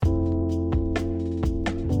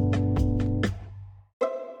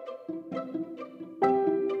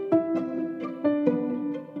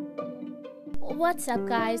What's up,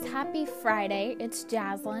 guys? Happy Friday. It's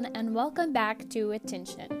Jaslyn, and welcome back to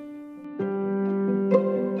Attention.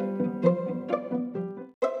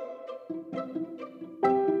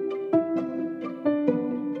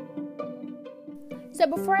 So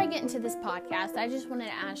before I get into this podcast, I just wanted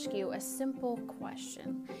to ask you a simple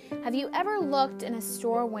question. Have you ever looked in a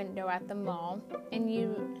store window at the mall and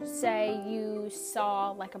you say you saw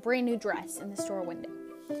like a brand new dress in the store window?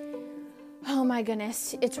 Oh my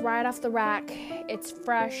goodness, it's right off the rack, it's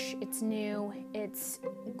fresh, it's new, it's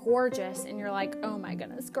gorgeous, and you're like, oh my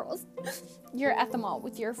goodness, girls. You're at the mall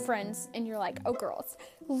with your friends, and you're like, oh girls,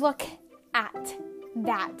 look at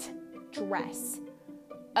that dress.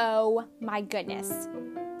 Oh my goodness,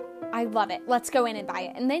 I love it. Let's go in and buy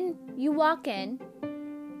it. And then you walk in,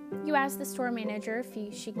 you ask the store manager if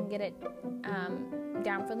she can get it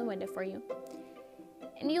down from the window for you,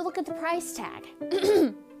 and you look at the price tag.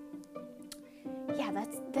 Yeah,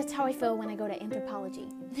 that's how I feel when I go to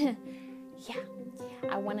Anthropologie. Yeah,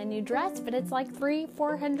 I want a new dress, but it's like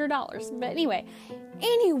 $300-$400. But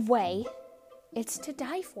anyway, it's to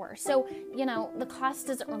die for. So, the cost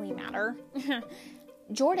doesn't really matter.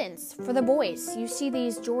 Jordans for the boys. You see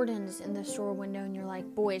these Jordans in the store window, and you're like,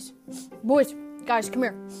 boys, guys, come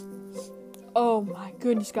here. Oh my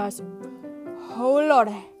goodness, guys. Oh Lord,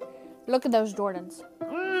 look at those Jordans.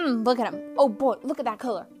 Look at them. Oh boy, look at that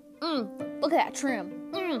color. Look at that trim.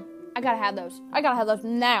 I gotta have those. I gotta have those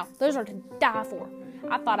now. Those are to die for.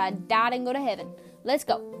 I thought I'd die and go to heaven. Let's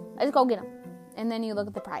go. Let's go get them. And then you look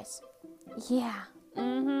at the price. Yeah.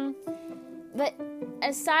 But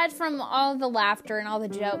aside from all the laughter and all the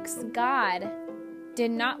jokes, God did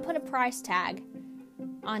not put a price tag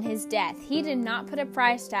on his death. He did not put a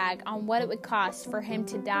price tag on what it would cost for him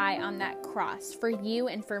to die on that cross for you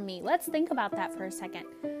and for me. Let's think about that for a second.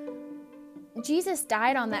 Jesus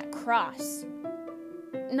died on that cross,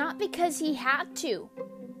 not because he had to.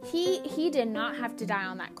 He did not have to die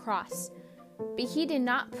on that cross, but he did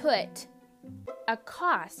not put a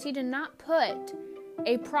cost. He did not put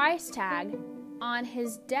a price tag on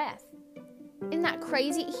his death. Isn't that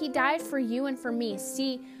crazy? He died for you and for me.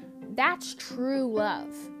 See, that's true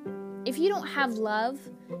love. If you don't have love,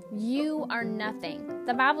 you are nothing.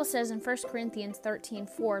 The Bible says in 1 Corinthians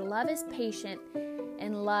 13:4, love is patient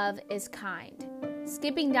and love is kind.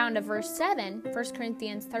 Skipping down to verse 7, 1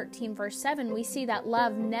 Corinthians 13, verse 7, we see that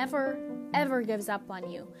love never, ever gives up on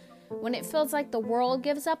you. When it feels like the world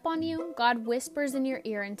gives up on you, God whispers in your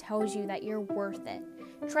ear and tells you that you're worth it.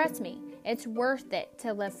 Trust me, it's worth it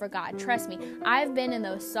to live for God. Trust me, I've been in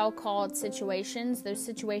those so-called situations, those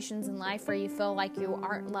situations in life where you feel like you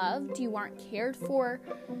aren't loved, you aren't cared for.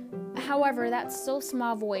 However, that still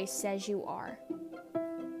small voice says you are.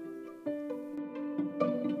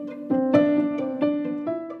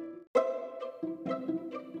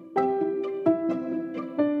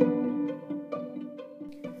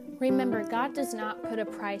 Remember, God does not put a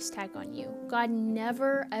price tag on you. God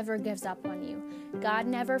never, ever gives up on you. God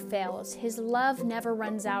never fails. His love never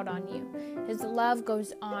runs out on you. His love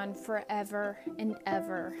goes on forever and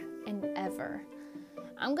ever and ever.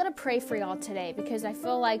 I'm going to pray for y'all today because I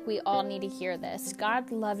feel like we all need to hear this.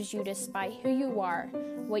 God loves you despite who you are,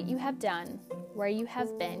 what you have done, where you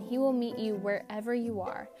have been. He will meet you wherever you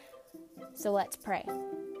are. So let's pray.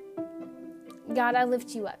 God, I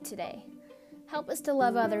lift you up today. Help us to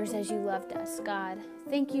love others as you loved us, God.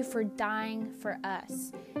 Thank you for dying for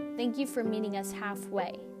us. Thank you for meeting us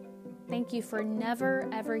halfway. Thank you for never,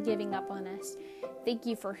 ever giving up on us. Thank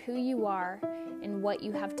you for who you are and what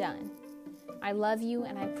you have done. I love you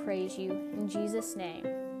and I praise you. In Jesus' name,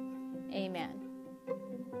 amen.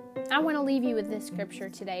 I want to leave you with this scripture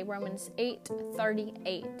today, Romans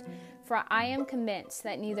 8:38. For I am convinced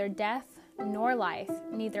that neither death nor life,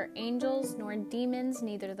 neither angels nor demons,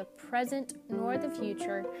 neither the present nor the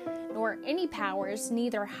future, nor any powers,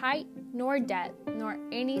 neither height nor depth, nor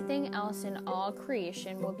anything else in all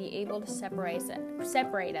creation will be able to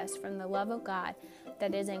separate us from the love of God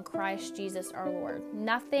that is in Christ Jesus our Lord.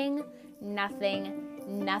 Nothing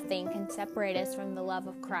can separate us from the love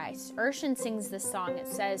of Christ. Urshan sings this song. It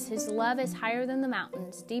says, his love is higher than the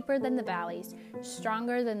mountains, deeper than the valleys,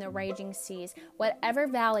 stronger than the raging seas. Whatever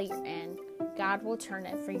valley you're in, God will turn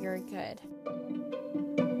it for your good.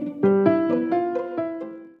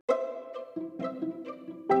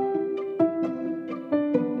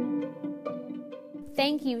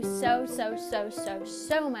 Thank you so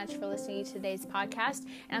much for listening to today's podcast.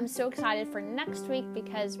 And I'm so excited for next week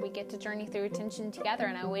because we get to journey through attention together.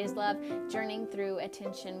 And I always love journeying through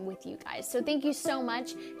attention with you guys. So thank you so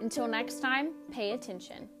much. Until next time, pay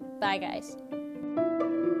attention. Bye, guys.